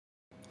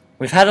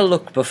We've had a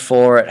look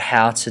before at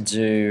how to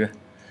do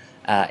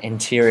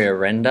interior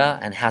render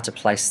and how to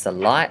place the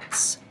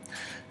lights.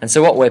 And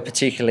so what we're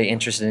particularly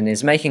interested in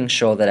is making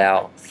sure that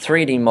our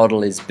 3D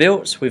model is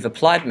built, we've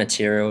applied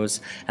materials,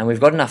 and we've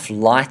got enough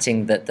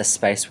lighting that the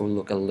space will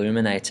look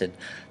illuminated.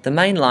 The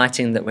main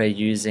lighting that we're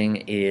using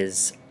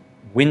is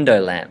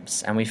window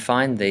lamps, and we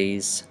find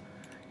these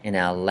in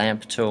our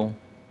lamp tool.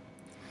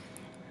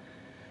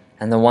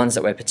 And the ones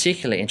that we're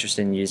particularly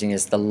interested in using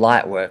is the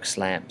Lightworks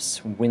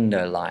lamps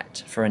window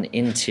light for an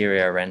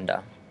interior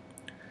render.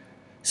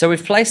 So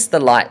we've placed the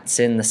lights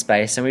in the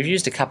space, and we've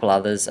used a couple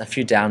others, a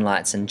few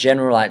downlights and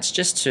general lights,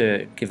 just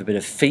to give a bit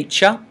of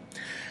feature.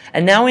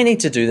 And now we need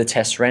to do the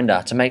test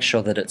render to make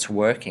sure that it's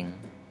working.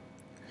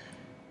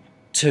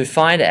 To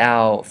find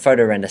our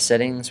photo render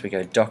settings, we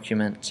go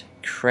Document,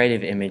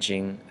 Creative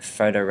Imaging,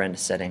 Photo Render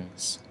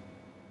Settings.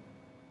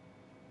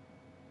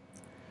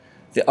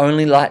 The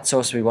only light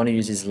source we want to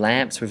use is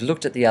lamps. We've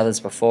looked at the others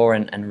before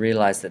and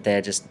realized that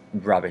they're just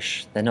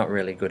rubbish. They're not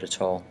really good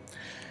at all.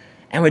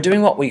 And we're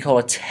doing what we call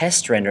a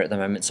test render at the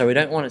moment, so we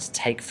don't want it to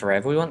take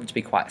forever. We want it to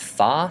be quite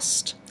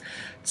fast.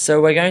 So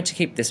we're going to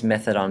keep this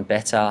method on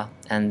better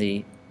and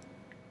the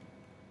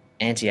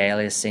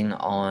anti-aliasing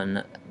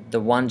on the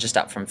one just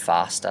up from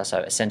faster, so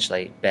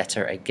essentially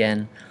better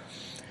again.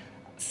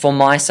 For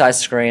my size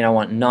screen, I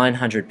want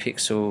 900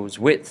 pixels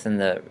width, and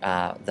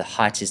the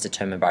height is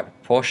determined by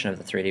proportion of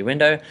the 3D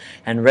window,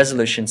 and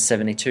resolution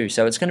 72,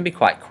 so it's going to be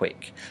quite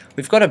quick.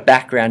 We've got a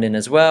background in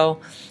as well,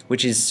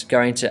 which is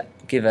going to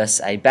give us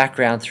a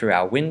background through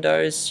our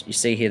windows. You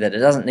see here that it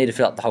doesn't need to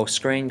fill up the whole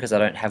screen because I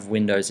don't have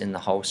windows in the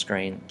whole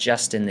screen,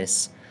 just in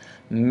this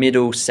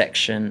middle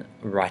section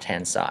right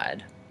hand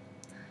side.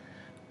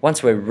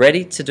 Once we're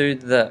ready to do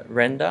the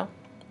render,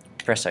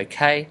 press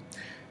OK.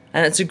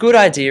 And it's a good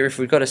idea, if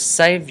we've got a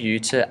save view,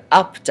 to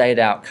update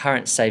our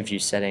current save view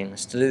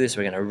settings. To do this,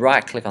 we're going to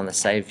right click on the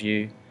save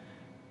view,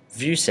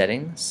 view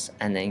settings,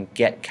 and then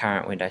get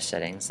current window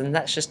settings, and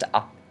that's just to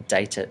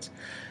update it.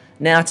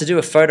 Now to do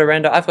a photo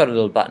render, I've got a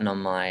little button on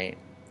my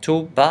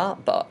toolbar,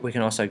 but we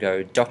can also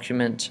go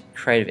Document,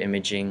 Creative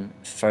Imaging,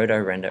 Photo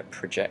Render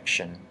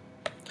Projection.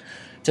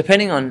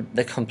 Depending on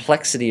the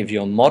complexity of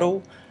your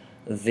model,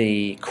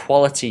 the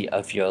quality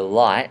of your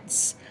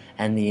lights,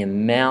 and the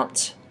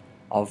amount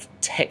of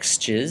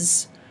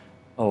textures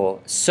or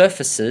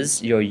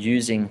surfaces you're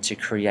using to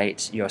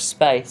create your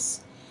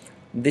space,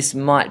 this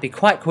might be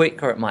quite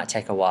quick or it might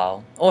take a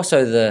while.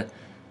 Also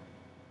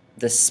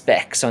the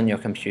specs on your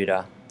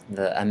computer,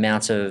 the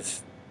amount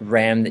of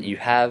RAM that you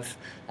have,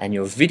 and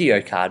your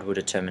video card will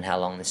determine how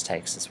long this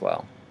takes as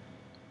well.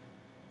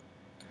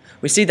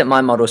 We see that my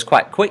model is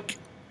quite quick,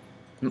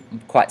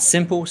 quite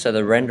simple, so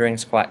the rendering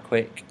is quite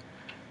quick,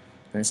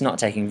 and it's not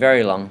taking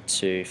very long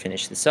to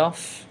finish this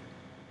off.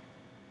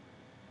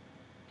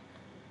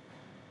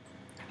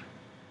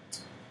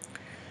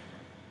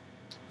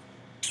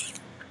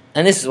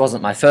 And this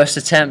wasn't my first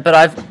attempt, but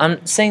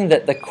I'm seeing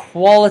that the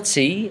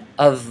quality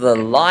of the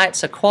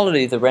lights, the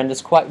quality of the render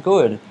is quite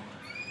good.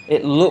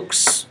 It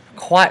looks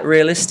quite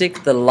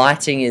realistic. The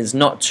lighting is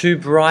not too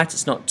bright,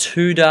 it's not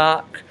too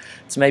dark.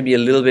 It's maybe a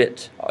little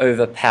bit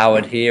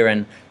overpowered here,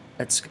 and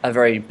it's a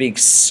very big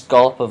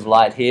scallop of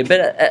light here,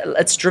 but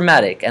it's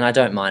dramatic, and I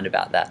don't mind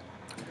about that.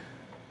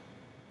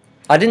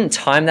 I didn't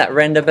time that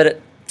render, but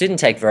it didn't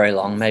take very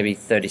long, maybe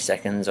 30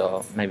 seconds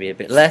or maybe a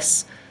bit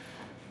less.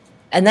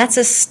 And that's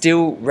a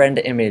still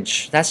render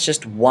image. That's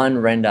just one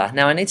render.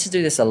 Now I need to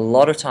do this a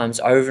lot of times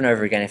over and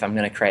over again if I'm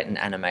going to create an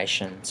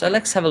animation. So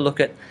let's have a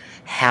look at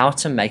how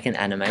to make an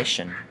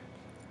animation.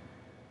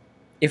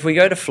 If we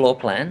go to floor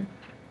plan,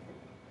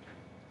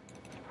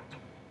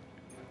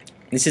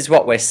 this is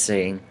what we're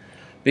seeing.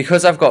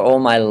 Because I've got all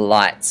my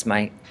lights,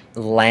 my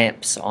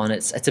lamps on,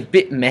 it's a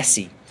bit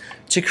messy.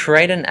 To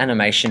create an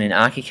animation in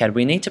ArchiCAD,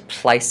 we need to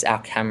place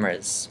our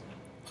cameras.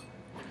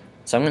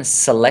 So I'm going to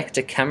select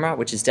a camera,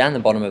 which is down the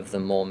bottom of the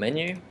More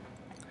menu.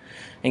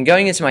 And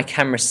going into my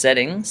camera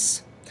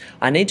settings,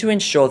 I need to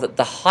ensure that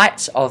the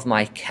height of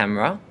my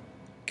camera,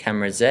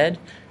 camera Z,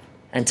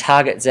 and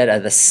target Z are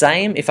the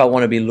same if I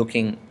want to be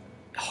looking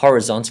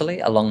horizontally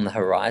along the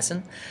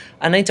horizon.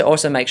 I need to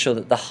also make sure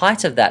that the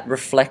height of that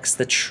reflects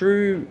the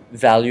true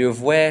value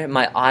of where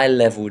my eye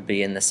level would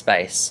be in the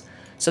space.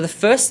 So the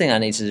first thing I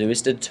need to do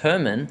is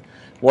determine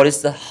what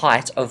is the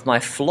height of my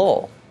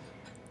floor.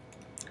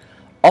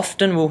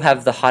 Often we'll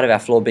have the height of our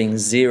floor being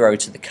 0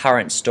 to the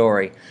current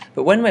story,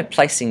 but when we're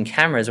placing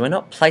cameras, we're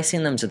not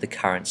placing them to the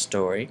current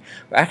story,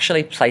 we're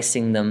actually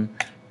placing them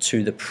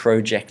to the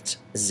project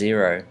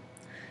 0.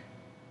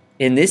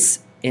 In this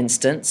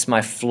instance,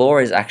 my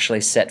floor is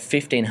actually set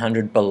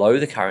 1500 below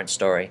the current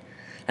story,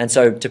 and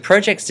so to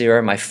project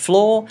 0, my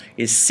floor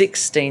is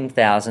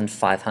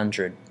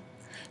 16,500.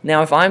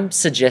 Now if I'm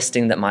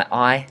suggesting that my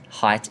eye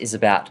height is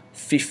about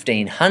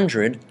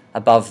 1500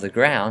 above the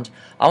ground,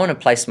 I want to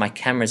place my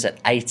cameras at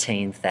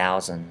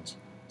 18,000.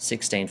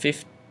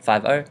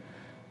 16,500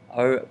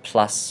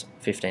 plus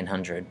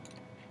 1500.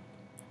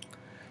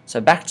 So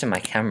back to my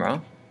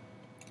camera,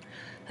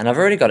 and I've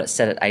already got it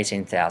set at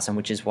 18,000,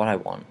 which is what I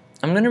want.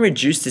 I'm going to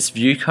reduce this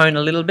view cone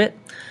a little bit.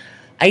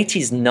 80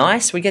 is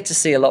nice, we get to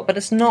see a lot, but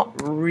it's not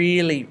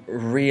really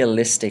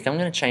realistic. I'm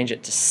going to change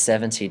it to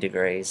 70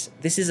 degrees.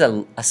 This is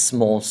a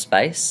small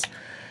space,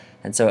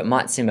 and so it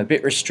might seem a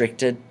bit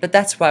restricted, but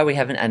that's why we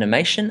have an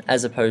animation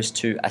as opposed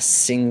to a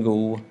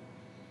single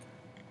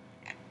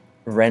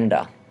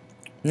render.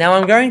 Now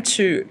I'm going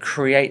to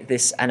create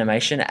this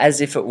animation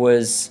as if it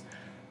was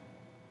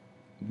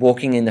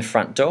walking in the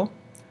front door.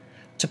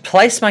 To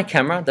place my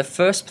camera, the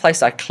first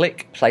place I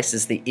click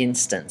places the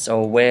instance,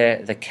 or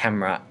where the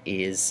camera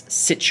is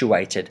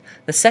situated.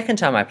 The second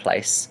time I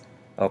place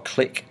or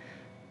click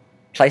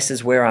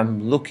places where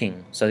I'm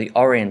looking, so the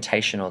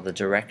orientation or the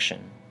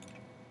direction.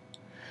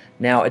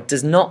 Now it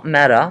does not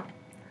matter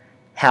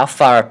how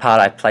far apart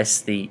I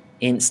place the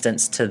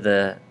instance to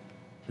the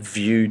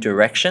view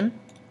direction.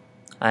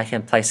 I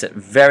can place it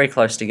very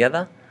close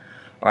together,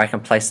 or I can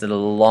place it a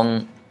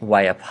long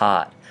way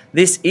apart.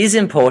 This is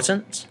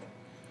important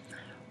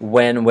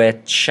when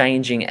we're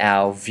changing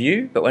our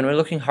view, but when we're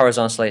looking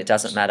horizontally it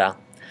doesn't matter.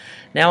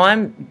 Now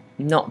I'm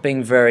not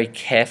being very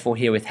careful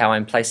here with how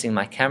I'm placing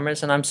my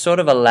cameras, and I'm sort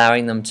of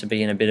allowing them to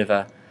be in a bit of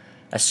a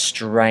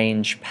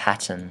strange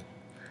pattern.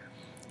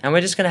 And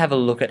we're just going to have a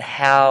look at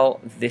how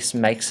this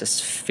makes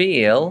us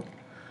feel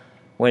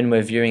when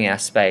we're viewing our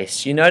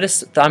space. You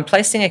notice that I'm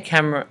placing a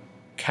camera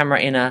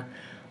in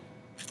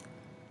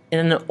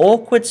an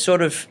awkward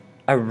sort of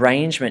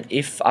arrangement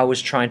if I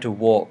was trying to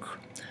walk.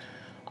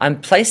 I'm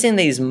placing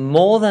these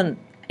more than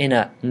in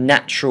a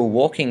natural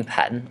walking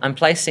pattern. I'm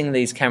placing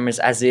these cameras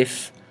as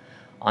if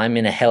I'm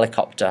in a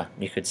helicopter,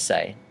 you could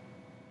say.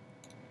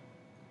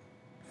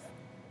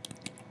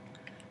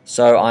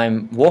 So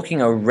I'm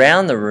walking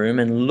around the room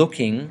and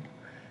looking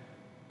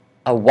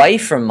away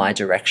from my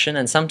direction,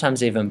 and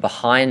sometimes even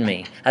behind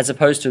me, as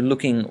opposed to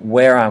looking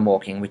where I'm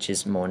walking, which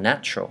is more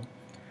natural.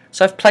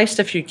 So I've placed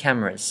a few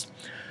cameras.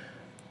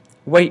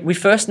 We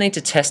first need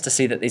to test to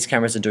see that these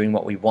cameras are doing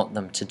what we want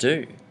them to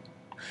do.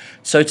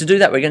 So to do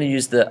that, we're going to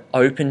use the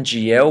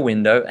OpenGL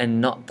window and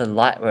not the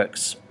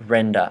Lightworks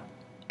render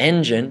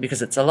engine,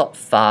 because it's a lot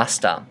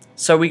faster.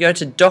 So we go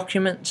to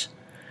Document,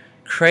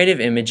 Creative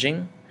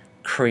Imaging,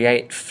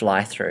 Create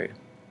Flythrough.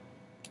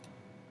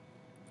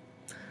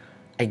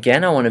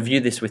 Again, I want to view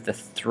this with the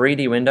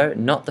 3D window,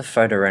 not the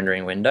photo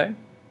rendering window.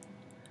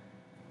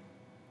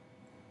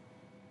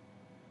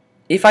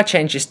 If I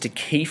change this to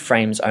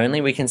keyframes only,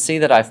 we can see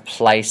that I've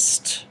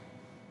placed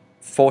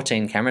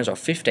 14 cameras or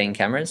 15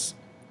 cameras.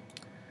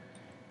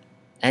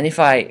 And if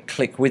I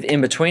click with in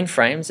between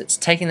frames, it's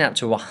taking that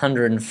to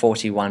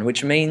 141,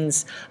 which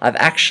means I've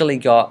actually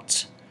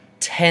got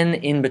 10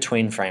 in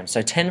between frames.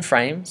 So 10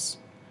 frames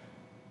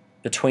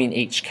between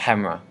each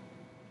camera.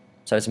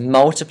 So it's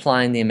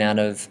multiplying the amount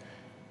of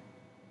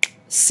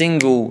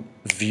single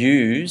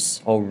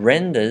views or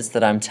renders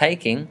that I'm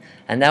taking,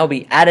 and they'll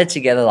be added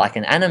together like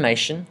an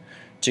animation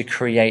to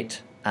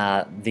create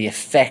the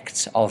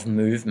effect of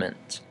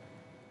movement.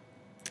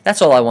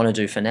 That's all I want to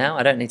do for now.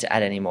 I don't need to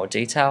add any more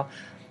detail.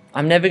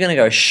 I'm never going to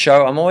go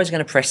show. I'm always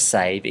going to press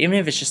save, even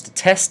if it's just a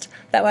test.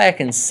 That way I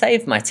can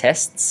save my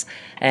tests,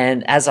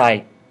 and as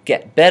I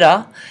get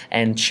better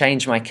and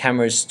change my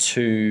cameras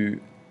to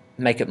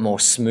make it more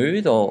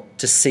smooth or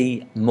to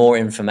see more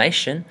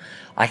information,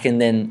 I can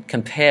then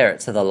compare it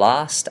to the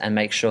last and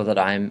make sure that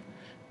I'm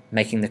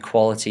making the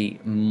quality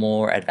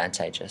more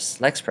advantageous.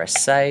 Let's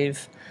press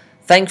save.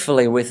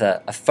 Thankfully, with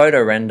a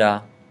photo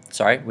render,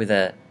 with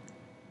a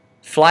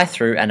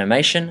fly-through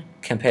animation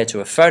compared to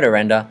a photo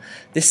render,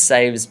 this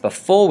saves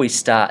before we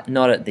start,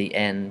 not at the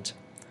end,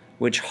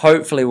 which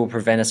hopefully will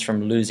prevent us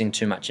from losing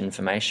too much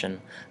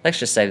information. Let's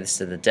just save this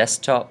to the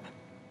desktop,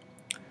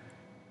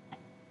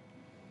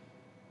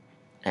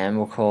 and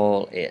we'll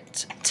call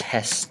it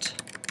test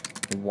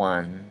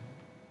 1.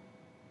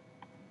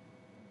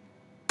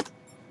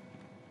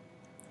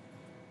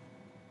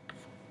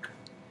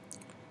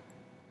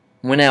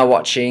 We're now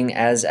watching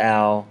as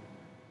our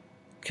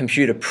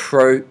computer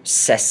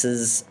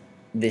processes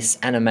this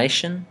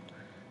animation.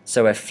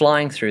 So we're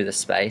flying through the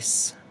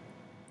space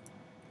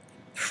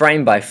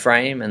frame by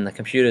frame, and the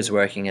computer's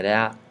working it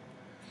out.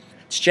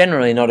 It's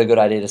generally not a good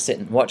idea to sit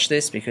and watch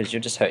this because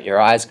you'll just hurt your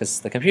eyes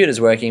because the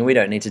computer's working, we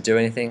don't need to do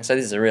anything. So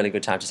this is a really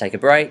good time to take a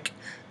break,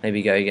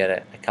 maybe go get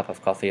a cup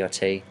of coffee or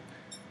tea.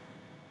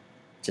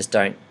 Just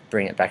don't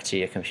bring it back to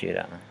your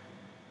computer.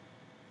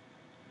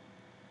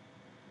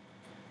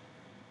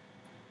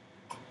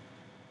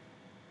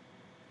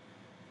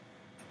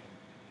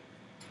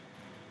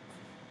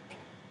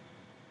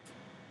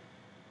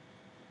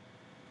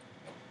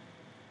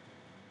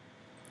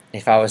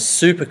 If I was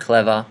super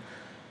clever,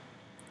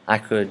 I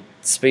could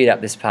speed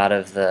up this part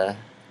of the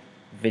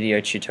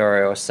video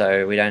tutorial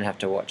so we don't have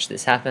to watch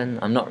this happen.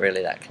 I'm not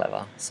really that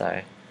clever,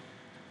 so,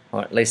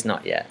 or at least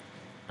not yet.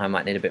 I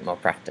might need a bit more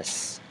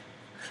practice.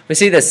 We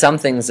see there's some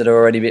things that are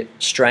already a bit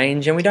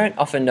strange, and we don't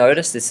often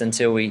notice this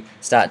until we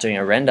start doing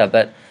a render,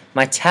 but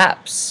my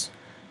taps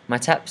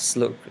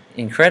look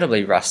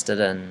incredibly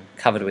rusted and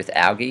covered with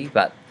algae,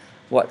 but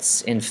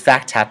what's in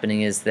fact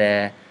happening is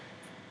they're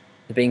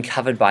being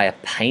covered by a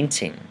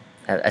painting,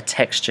 a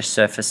texture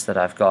surface that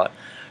I've got.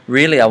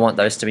 Really, I want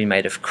those to be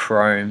made of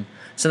chrome.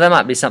 So that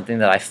might be something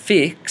that I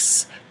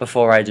fix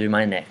before I do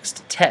my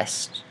next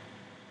test.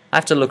 I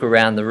have to look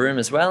around the room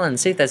as well and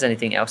see if there's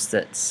anything else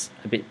that's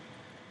a bit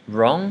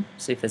wrong,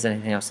 see if there's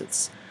anything else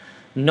that's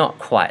not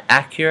quite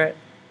accurate.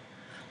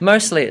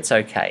 Mostly it's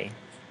okay.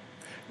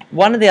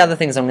 One of the other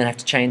things I'm going to have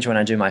to change when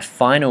I do my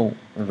final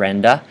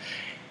render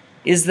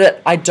is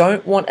that I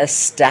don't want a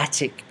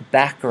static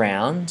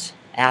background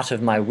out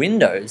of my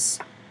windows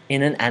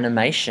in an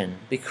animation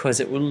because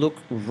it will look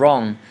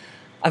wrong.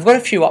 I've got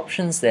a few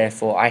options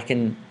therefore. I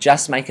can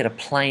just make it a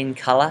plain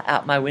color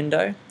out my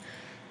window.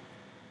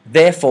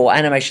 Therefore,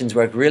 animations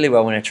work really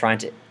well when we're trying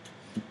to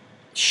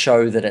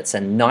show that it's a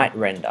night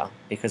render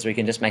because we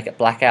can just make it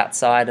black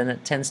outside and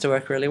it tends to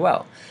work really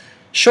well.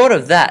 Short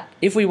of that,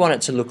 if we want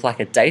it to look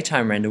like a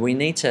daytime render, we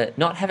need to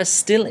not have a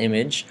still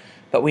image,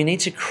 but we need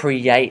to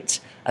create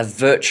a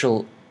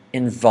virtual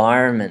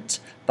environment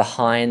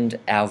behind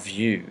our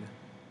view.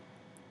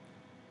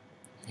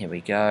 Here we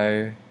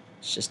go.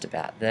 It's just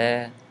about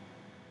there.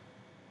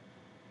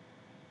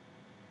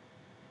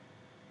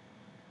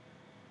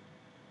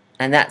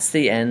 And that's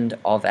the end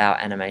of our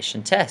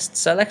animation test.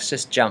 So let's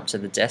just jump to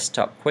the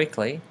desktop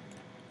quickly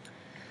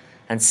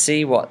and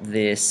see what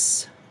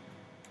this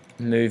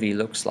movie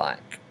looks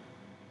like.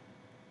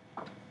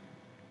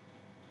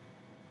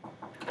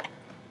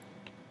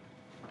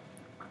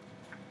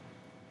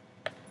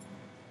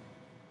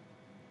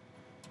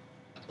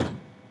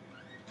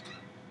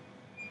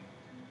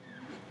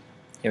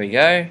 Here we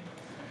go.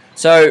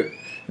 So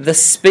the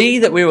speed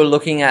that we were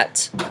looking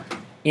at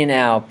in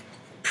our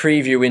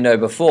preview window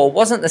before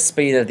wasn't the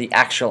speed of the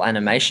actual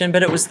animation,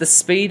 but it was the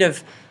speed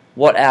of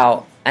what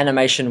our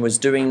animation was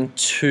doing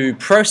to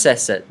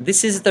process it.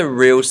 This is the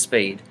real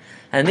speed,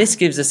 and this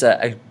gives us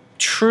a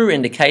true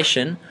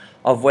indication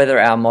of whether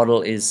our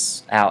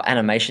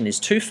animation is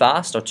too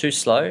fast or too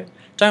slow.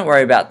 Don't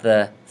worry about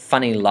the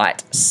funny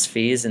light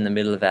spheres in the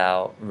middle of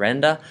our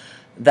render.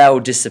 They'll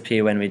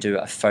disappear when we do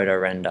a photo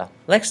render.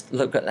 Let's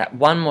look at that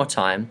one more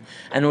time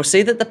and we'll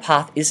see that the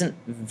path isn't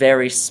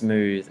very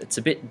smooth. It's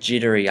a bit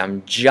jittery.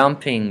 I'm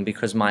jumping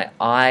because my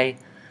eye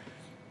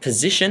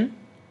position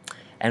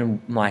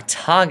and my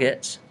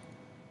target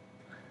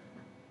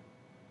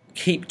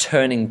keep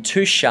turning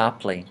too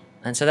sharply,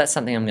 and so that's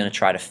something I'm going to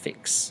try to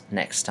fix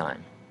next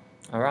time.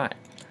 Alright,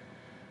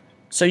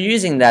 so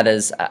using that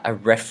as a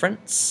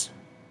reference,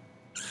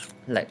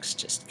 let's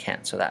just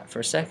cancel that for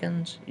a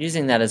second.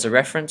 Using that as a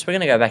reference, we're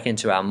going to go back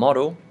into our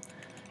model,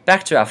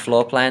 back to our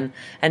floor plan,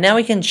 and now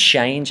we can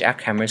change our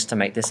cameras to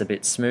make this a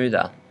bit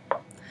smoother.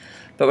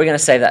 But we're going to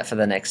save that for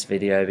the next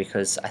video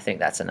because I think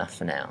that's enough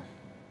for now.